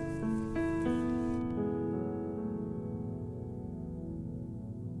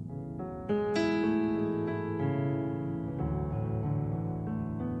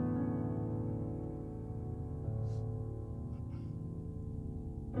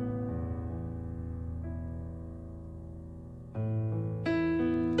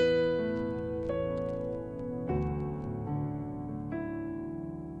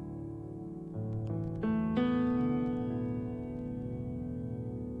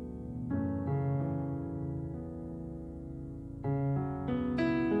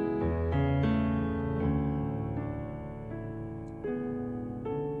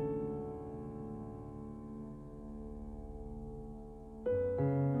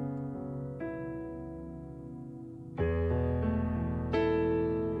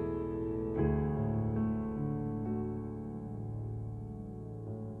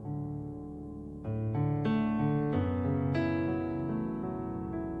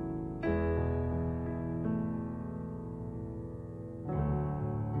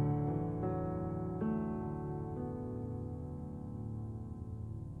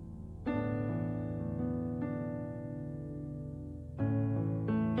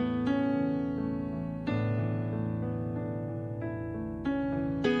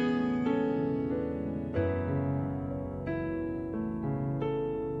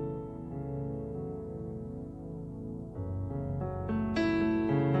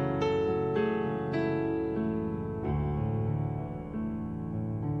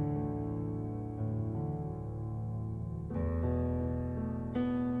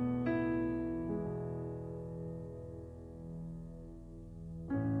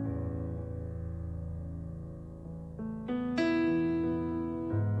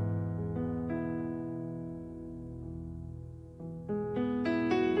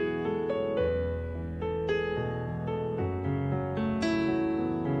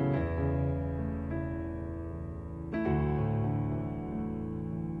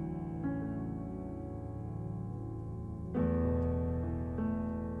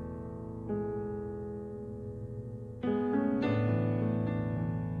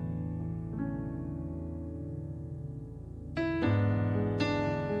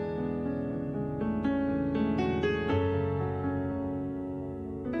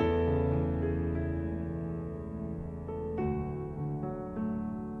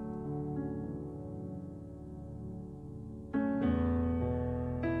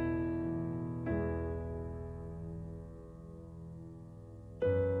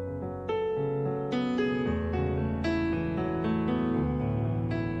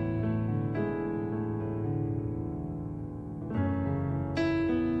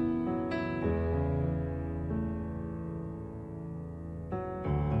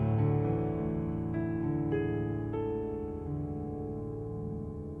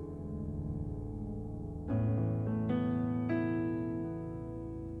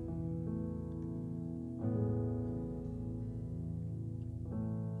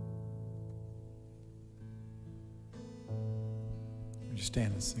 you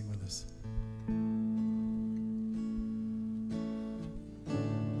stand and sing with us?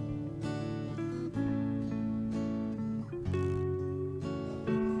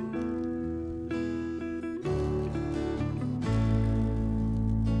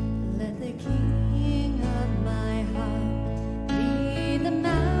 Let the King of my heart be the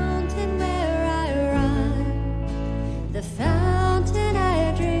mountain where I run, the fountain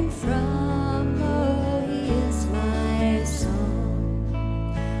I drink from. Oh, he is my song.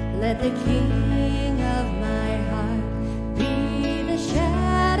 Let the King of my heart be the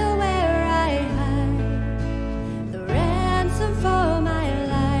shadow where I hide, the ransom for my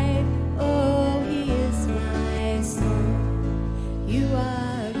life. Oh, he is my song. You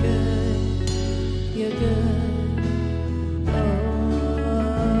are good, you're good.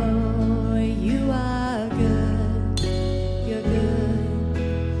 Oh, you are good, you're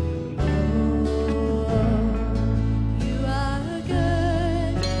good. Oh, you are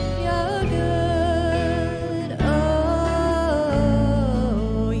good, you're good.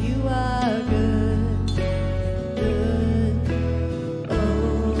 Oh, you are good, good.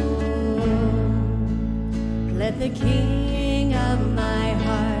 Oh, let the King of my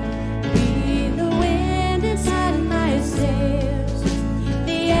heart be the wind inside my sails,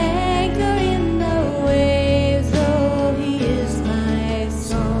 the anchor in the waves. Oh, he is my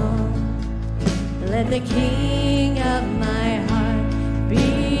song. Let the King of my heart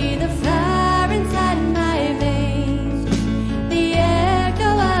be the fire inside my veins, the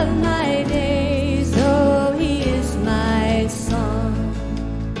echo of my days. Oh, he is my song.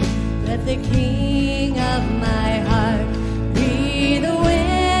 Let the King of my heart be the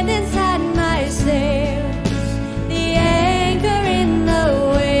wind inside my sails, the anchor in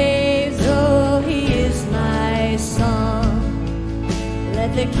the waves. Oh, he is my song.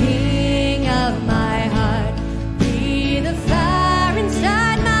 Let the King of my heart be the fire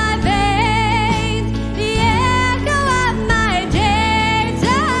inside my veins, the echo of my days.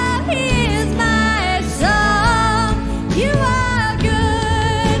 Oh, he is my song. You are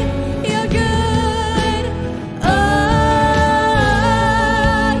good, you're good. Oh,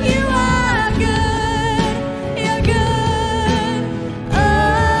 you are good, you're good. Oh,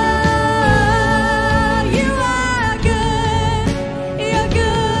 you are good, you're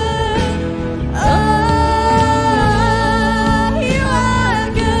good. Oh, you are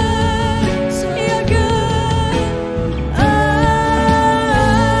good, you're good. Oh,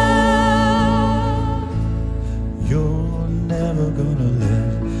 You're never gonna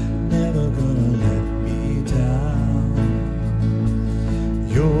let me down.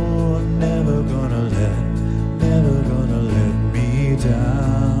 You're never gonna let me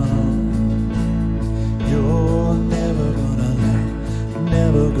down. You're never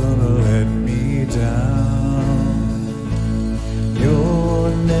gonna let me down.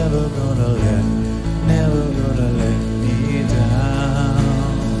 You're never gonna let me down.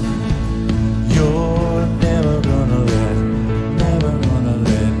 You're never gonna let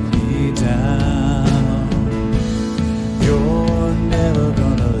me down. You're never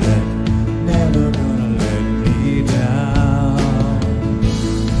gonna let me down.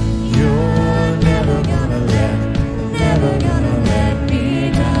 You're never gonna let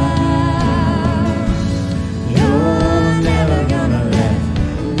me down. You're never gonna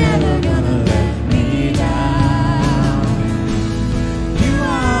let me down. You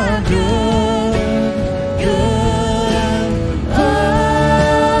are good, good. Oh,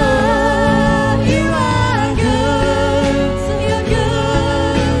 you are good, you're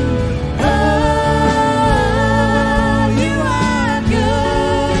good. Oh, you are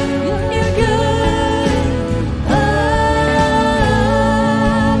good, you're good. Oh,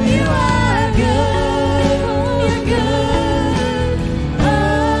 you are good, you're good. Oh.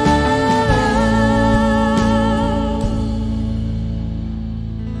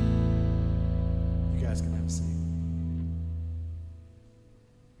 You guys can have a seat.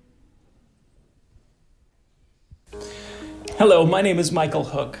 Hello, my name is Michael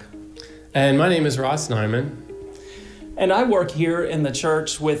Hook, And my name is Ross Nyman. and I work here in the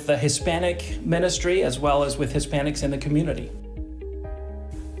church with the Hispanic ministry as well as with Hispanics in the community.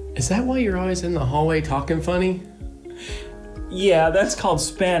 Is that why you're always in the hallway talking funny? Yeah, that's called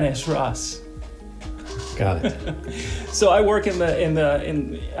Spanish, Ross. Got it. So I work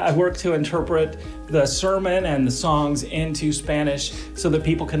I work to interpret the sermon and the songs into Spanish so that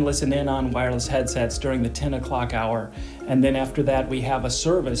people can listen in on wireless headsets during the 10 o'clock hour. And then after that, we have a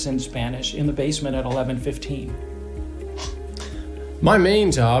service in Spanish in the basement at 11:15. My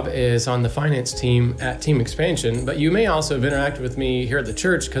main job is on the finance team at Team Expansion, but you may also have interacted with me here at the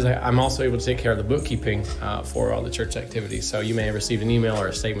church because I'm also able to take care of the bookkeeping for all the church activities. So you may have received an email or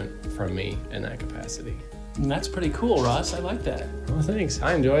a statement from me in that capacity. And that's pretty cool, Ross. I like that. Well, thanks.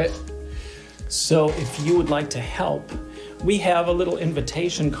 I enjoy it. So if you would like to help, we have a little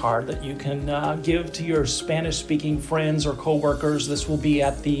invitation card that you can give to your Spanish-speaking friends or coworkers. This will be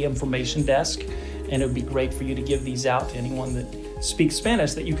at the information desk, and it would be great for you to give these out to anyone that speaks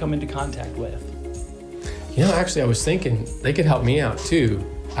Spanish that you come into contact with. You know, actually, I was thinking they could help me out too.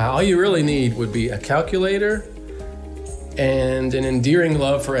 All you really need would be a calculator and an endearing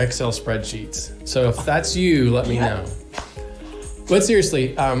love for Excel spreadsheets. So if that's you, let me know. But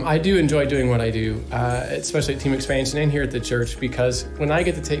seriously, I do enjoy doing what I do, especially at Team Expansion and here at the church, because when I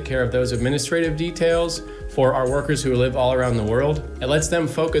get to take care of those administrative details for our workers who live all around the world, it lets them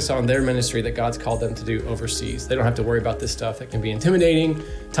focus on their ministry that God's called them to do overseas. They don't have to worry about this stuff that can be intimidating,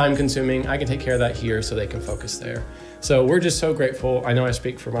 time-consuming. I can take care of that here so they can focus there. So we're just so grateful. I know I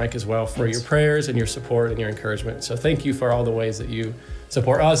speak for Mike as well, for your prayers and your support and your encouragement. So thank you for all the ways that you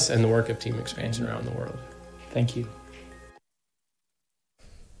support us and the work of Team Expansion around the world. Thank you.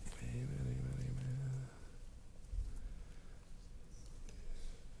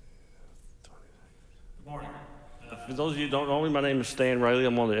 For those of you who don't know me, my name is Stan Rayleigh.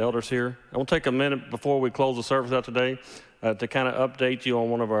 I'm one of the elders here. I want to take a minute before we close the service out today to kind of update you on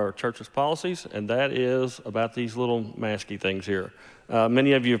one of our church's policies, and that is about these little masky things here.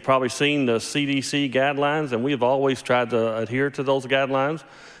 Many of you have probably seen the CDC guidelines, and we've always tried to adhere to those guidelines.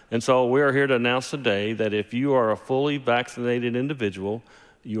 And so we are here to announce today that if you are a fully vaccinated individual,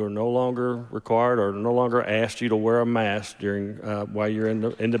 you are no longer required or no longer asked you to wear a mask during while you're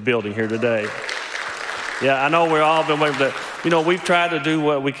in the building here today. Yeah, I know we've all been waiting for that. You know, we've tried to do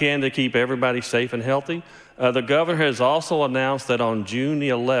what we can to keep everybody safe and healthy. The governor has also announced that on June the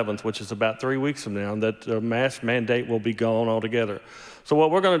 11th, which is about 3 weeks from now, that the mask mandate will be gone altogether. So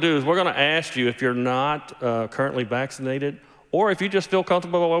what we're going to do is we're going to ask you, if you're not currently vaccinated, or if you just feel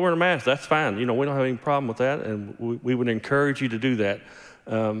comfortable wearing a mask, that's fine. You know, we don't have any problem with that, and we would encourage you to do that.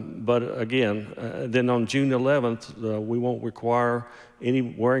 But again, then on June 11th, we won't require any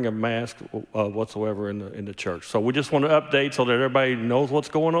wearing a mask whatsoever in the church. So we just want to update so that everybody knows what's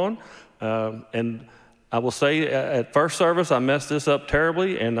going on. And I will say at first service, I messed this up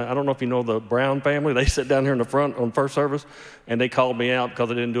terribly. And I don't know if you know the Brown family. They sit down here in the front on first service, and they called me out because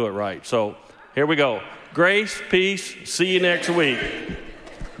I didn't do it right. So here we go. Grace, peace, see you next week.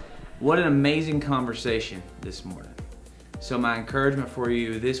 What an amazing conversation this morning. So my encouragement for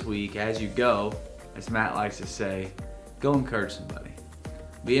you this week as you go, as Matt likes to say, go encourage somebody.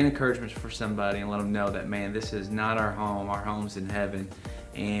 Be an encouragement for somebody and let them know that, man, this is not our home's in heaven,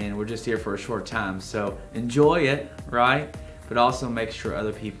 and we're just here for a short time. So enjoy it, right? But also make sure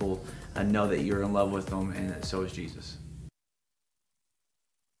other people know that you're in love with them, and so is Jesus.